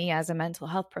like for me as a mental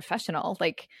health professional,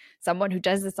 like someone who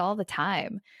does this all the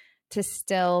time, to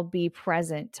still be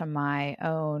present to my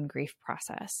own grief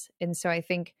process. And so I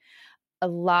think a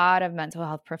lot of mental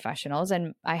health professionals,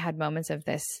 and I had moments of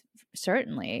this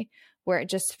certainly, where it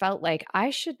just felt like I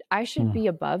should be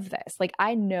above this. Like,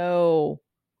 I know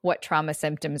what trauma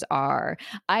symptoms are.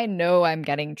 I know I'm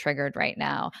getting triggered right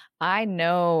now. I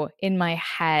know in my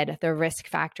head the risk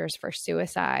factors for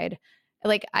suicide.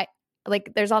 Like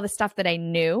there's all the stuff that I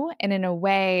knew, and in a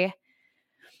way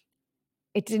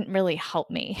it didn't really help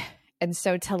me. And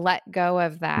so to let go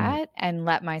of that and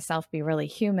let myself be really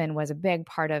human was a big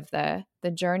part of the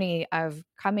journey of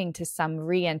coming to some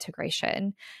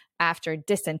reintegration after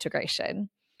disintegration.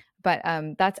 But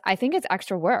I think it's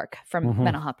extra work from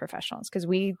mental health professionals, because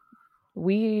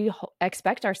we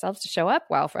expect ourselves to show up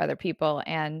well for other people,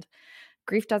 and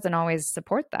grief doesn't always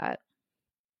support that.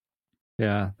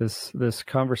 Yeah, this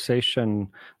conversation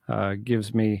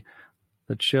gives me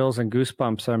the chills and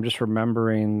goosebumps. I'm just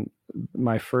remembering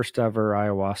my first ever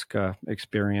ayahuasca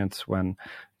experience when,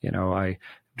 I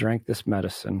drank this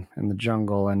medicine in the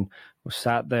jungle and was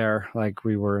sat there like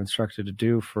we were instructed to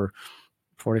do for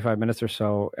 45 minutes or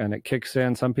so, and it kicks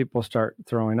in. Some people start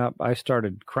throwing up. I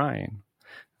started crying,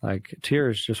 like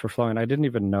tears just were flowing. I didn't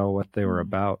even know what they were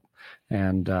about.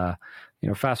 And,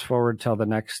 fast forward till the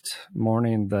next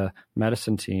morning, the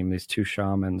medicine team, these two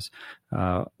shamans,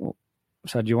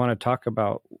 said, "You want to talk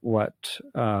about what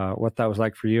that was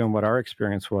like for you and what our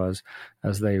experience was,"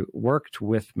 as they worked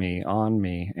with me, on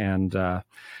me. And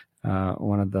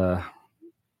one of the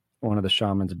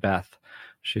shamans, Beth,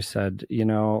 she said,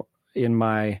 in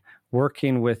my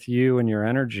working with you and your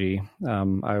energy,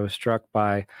 I was struck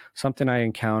by something I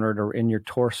encountered or in your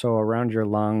torso, around your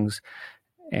lungs,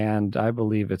 and I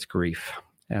believe it's grief.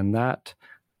 And that,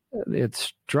 it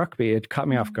struck me, it caught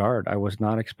me off guard. I was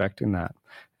not expecting that.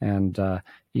 And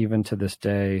even to this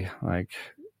day, like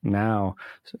now,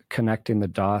 connecting the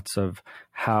dots of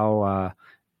how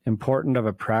important of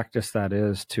a practice that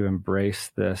is to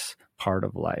embrace this part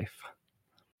of life.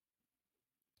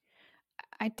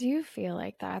 I do feel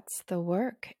like that's the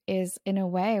work, is in a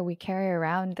way we carry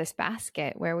around this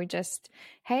basket where we just,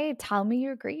 hey, tell me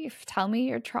your grief, tell me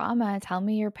your trauma, tell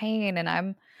me your pain.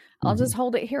 And I'll just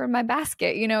hold it here in my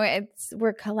basket.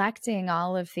 We're collecting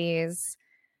all of these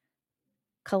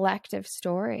collective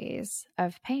stories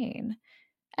of pain,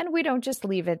 and we don't just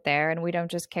leave it there, and we don't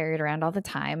just carry it around all the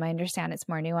time. I understand it's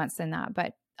more nuanced than that,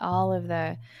 but all of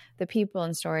the people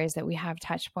and stories that we have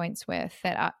touch points with,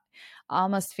 that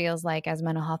almost feels like, as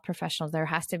mental health professionals, there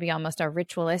has to be almost a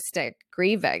ritualistic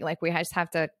grieving. Like, we just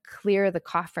have to clear the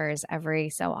coffers every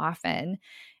so often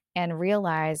and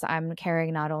realize I'm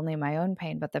carrying not only my own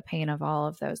pain, but the pain of all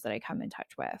of those that I come in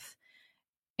touch with.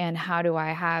 And how do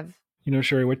I have,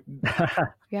 Sherry, what?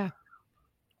 Yeah.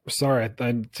 Sorry,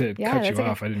 to cut you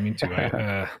off. Okay. I didn't mean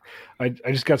to. I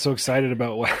just got so excited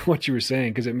about what you were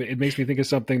saying, because it makes me think of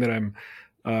something that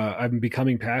I'm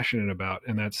becoming passionate about,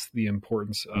 and that's the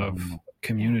importance of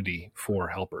community for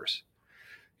helpers.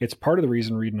 It's part of the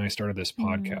reason Reed and I started this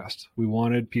podcast. We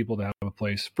wanted people to have a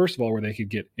place, first of all, where they could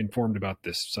get informed about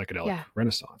this psychedelic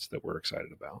renaissance that we're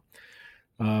excited about,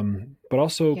 but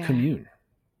also commune,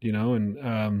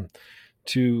 and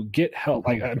to get help.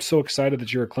 Like, I'm so excited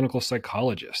that you're a clinical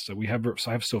psychologist. So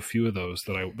I have so few of those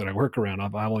that I work around. I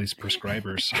have all these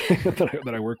prescribers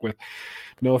that I work with.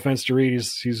 No offense to Reed,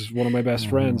 he's one of my best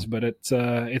friends, but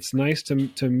it's nice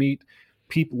to meet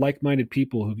people, like-minded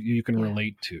people who you can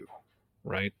relate to,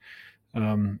 right?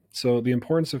 So the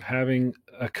importance of having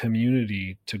a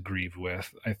community to grieve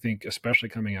with, I think, especially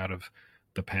coming out of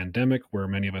the pandemic, where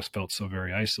many of us felt so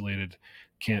very isolated,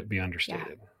 can't be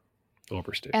understated.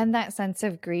 Overstated. And that sense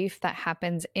of grief that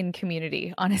happens in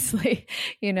community, honestly.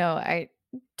 I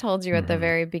told you at the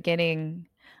very beginning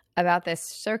about this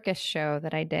circus show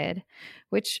that I did,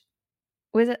 which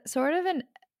was it's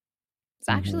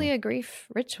actually a grief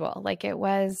ritual. Like, it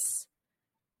was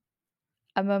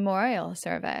a memorial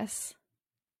service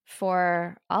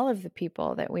for all of the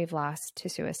people that we've lost to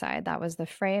suicide. That was the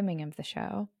framing of the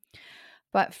show.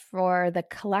 But for the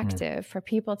collective, for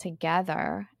people to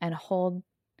gather and hold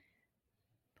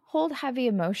heavy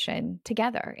emotion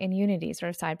together in unity, sort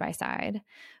of side by side,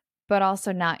 but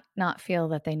also not feel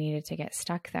that they needed to get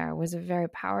stuck there, was a very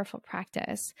powerful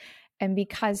practice. And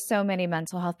because so many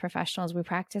mental health professionals, we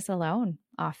practice alone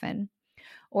often,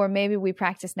 or maybe we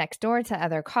practice next door to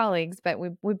other colleagues, but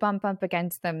we bump up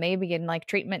against them maybe in like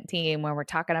treatment team where we're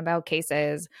talking about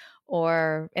cases,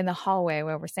 or in the hallway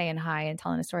where we're saying hi and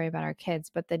telling a story about our kids.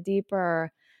 But the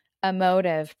deeper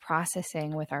emotive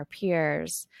processing with our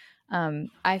peers,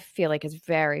 I feel like is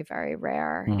very, very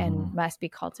rare and must be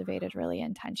cultivated really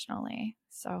intentionally.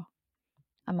 So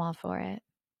I'm all for it.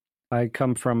 I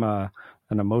come from an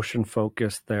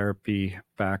emotion-focused therapy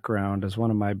background as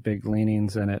one of my big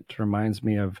leanings, and it reminds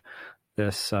me of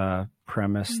this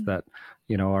premise that,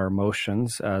 our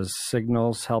emotions as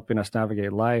signals helping us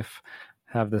navigate life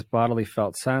have this bodily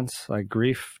felt sense like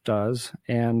grief does,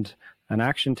 and an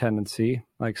action tendency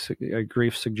like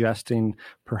grief suggesting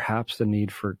perhaps the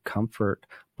need for comfort,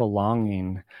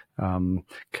 belonging,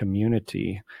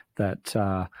 community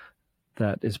that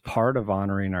is part of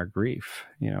honoring our grief.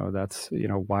 That's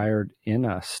wired in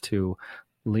us to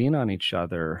lean on each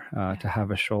other, to have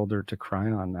a shoulder to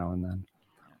cry on now and then.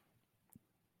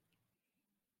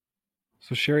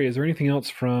 So Sherry, is there anything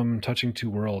else from Touching Two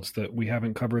Worlds that we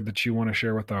haven't covered that you want to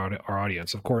share with our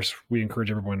audience? Of course, we encourage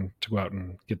everyone to go out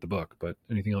and get the book, but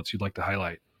anything else you'd like to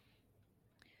highlight?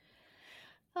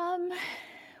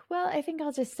 Well, I think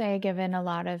I'll just say, given a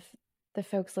lot of the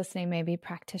folks listening may be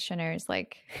practitioners,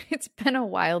 like it's been a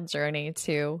wild journey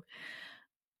to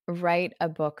write a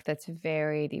book that's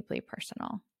very deeply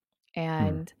personal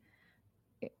and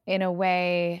in a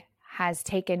way has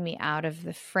taken me out of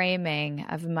the framing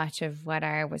of much of what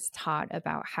I was taught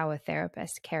about how a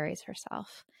therapist carries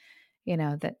herself,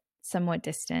 that somewhat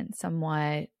distant,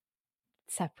 somewhat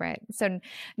separate. So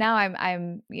now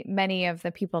I'm many of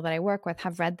the people that I work with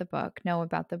have read the book, know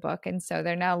about the book. And so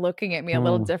they're now looking at me a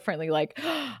little differently, like,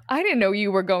 oh, I didn't know you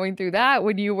were going through that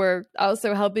when you were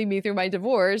also helping me through my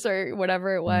divorce or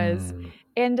whatever it was.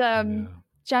 And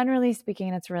generally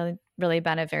speaking, it's really, really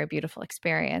been a very beautiful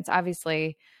experience.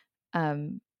 Obviously,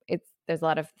 there's a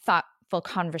lot of thoughtful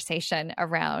conversation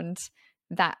around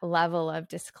that level of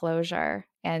disclosure.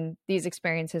 And these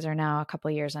experiences are now a couple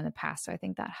of years in the past. So I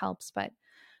think that helps. But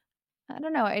I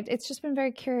don't know. It's just been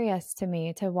very curious to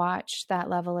me to watch that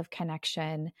level of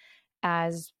connection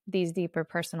as these deeper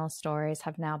personal stories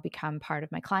have now become part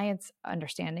of my clients'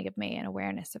 understanding of me and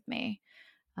awareness of me.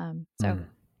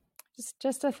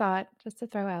 Just a thought, just to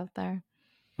throw out there.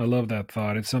 I love that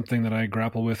thought. It's something that I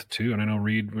grapple with too. And I know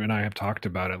Reed and I have talked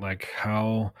about it, like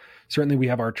how certainly we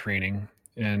have our training.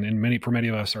 And for many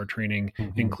of us, our training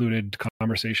included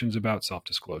conversations about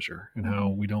self-disclosure and how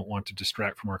we don't want to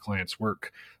distract from our clients'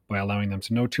 work by allowing them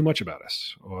to know too much about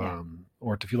us,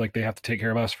 or to feel like they have to take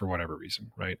care of us for whatever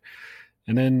reason, right?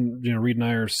 And then, Reed and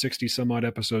I are 60 some odd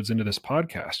episodes into this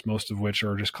podcast, most of which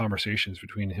are just conversations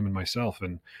between him and myself.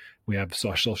 And we have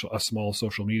a small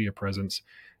social media presence.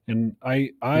 And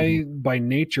I by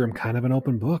nature, I'm kind of an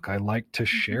open book. I like to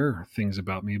share things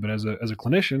about me, but as a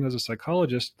clinician, as a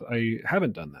psychologist, I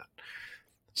haven't done that.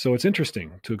 So it's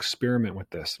interesting to experiment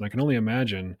with this. And I can only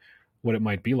imagine what it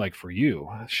might be like for you,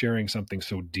 sharing something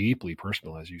so deeply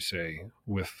personal, as you say,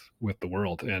 with the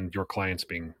world and your clients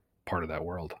being part of that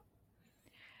world.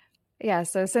 Yeah.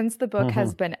 So since the book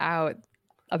has been out,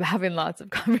 I'm having lots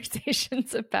of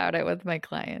conversations about it with my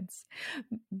clients,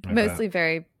 mostly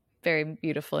very, very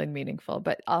beautiful and meaningful,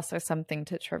 but also something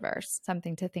to traverse,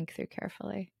 something to think through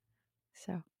carefully.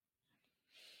 So.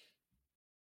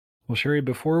 Well, Sherry,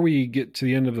 before we get to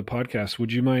the end of the podcast,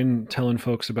 would you mind telling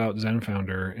folks about Zen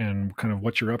Founder and kind of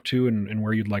what you're up to and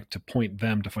where you'd like to point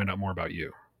them to find out more about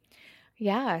you?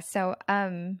 Yeah. So,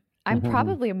 I'm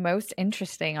probably most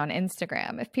interesting on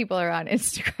Instagram. If people are on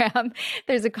Instagram,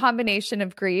 there's a combination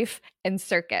of grief and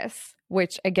circus,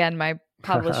 which again, my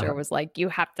publisher was like, you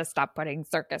have to stop putting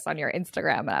circus on your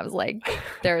Instagram. And I was like,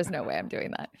 there is no way I'm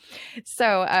doing that.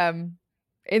 So,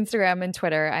 Instagram and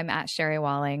Twitter, I'm at Sherry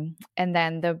Walling. And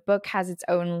then the book has its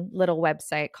own little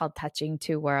website called Touching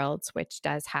Two Worlds, which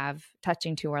does have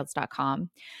touchingtwoworlds.com,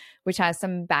 which has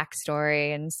some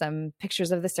backstory and some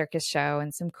pictures of the circus show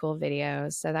and some cool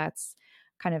videos. So that's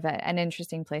kind of an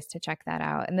interesting place to check that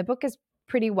out. And the book is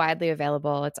pretty widely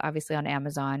available. It's obviously on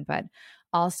Amazon, but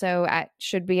also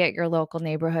should be at your local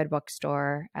neighborhood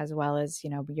bookstore, as well as,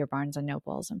 your Barnes and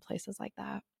Nobles and places like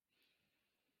that.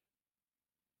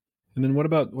 And then what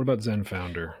about Zen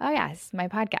Founder? Oh, yes, my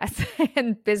podcast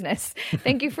and business.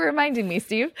 Thank you for reminding me,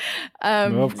 Steve.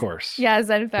 Of course. Yeah,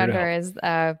 Zen Founder is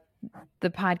the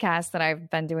podcast that I've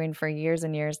been doing for years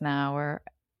and years now. We're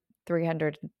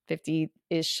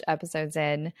 350-ish episodes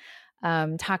in,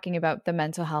 talking about the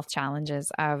mental health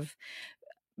challenges of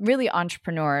really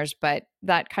entrepreneurs, but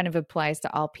that kind of applies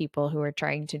to all people who are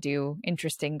trying to do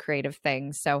interesting, creative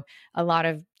things. So a lot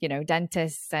of,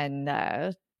 dentists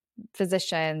and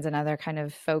physicians and other kind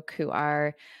of folk who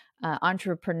are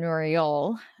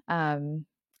entrepreneurial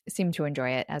seem to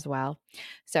enjoy it as well.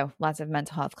 So lots of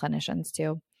mental health clinicians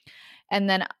too. And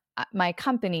then my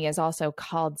company is also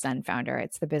called Zen Founder.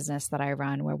 It's the business that I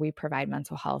run where we provide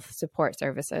mental health support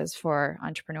services for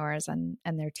entrepreneurs and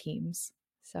their teams.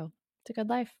 So it's a good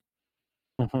life.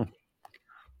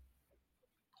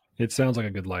 It sounds like a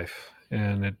good life,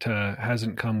 and it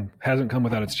hasn't come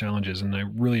without its challenges. And I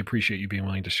really appreciate you being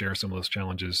willing to share some of those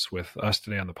challenges with us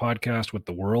today on the podcast, with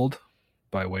the world,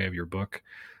 by way of your book.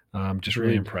 Just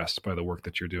really impressed by the work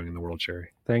that you're doing in the world, Sherry.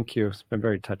 Thank you. It's been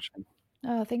very touching.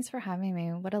 Oh, thanks for having me.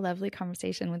 What a lovely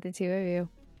conversation with the two of you.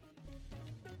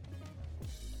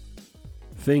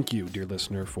 Thank you, dear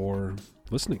listener, for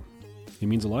listening. It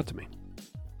means a lot to me.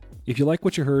 If you like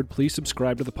what you heard, please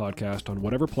subscribe to the podcast on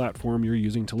whatever platform you're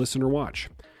using to listen or watch.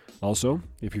 Also,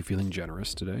 if you're feeling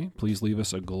generous today, please leave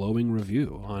us a glowing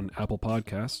review on Apple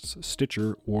Podcasts,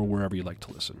 Stitcher, or wherever you like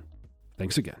to listen.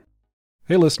 Thanks again.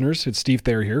 Hey listeners, it's Steve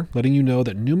Thayer here, letting you know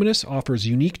that Numinous offers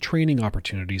unique training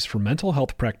opportunities for mental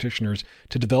health practitioners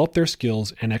to develop their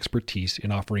skills and expertise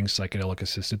in offering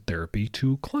psychedelic-assisted therapy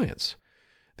to clients.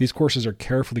 These courses are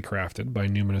carefully crafted by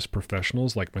Numinous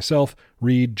professionals like myself,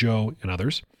 Reed, Joe, and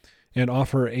others, and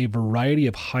offer a variety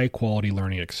of high-quality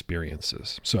learning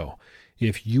experiences. So,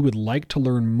 if you would like to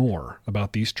learn more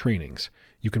about these trainings,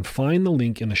 you can find the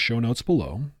link in the show notes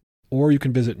below, or you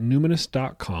can visit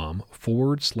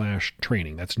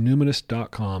numinous.com/training. That's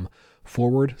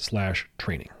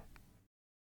numinous.com/training.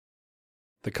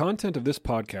 The content of this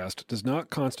podcast does not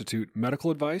constitute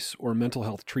medical advice or mental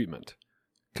health treatment.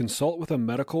 Consult with a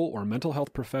medical or mental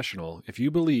health professional if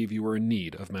you believe you are in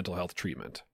need of mental health treatment.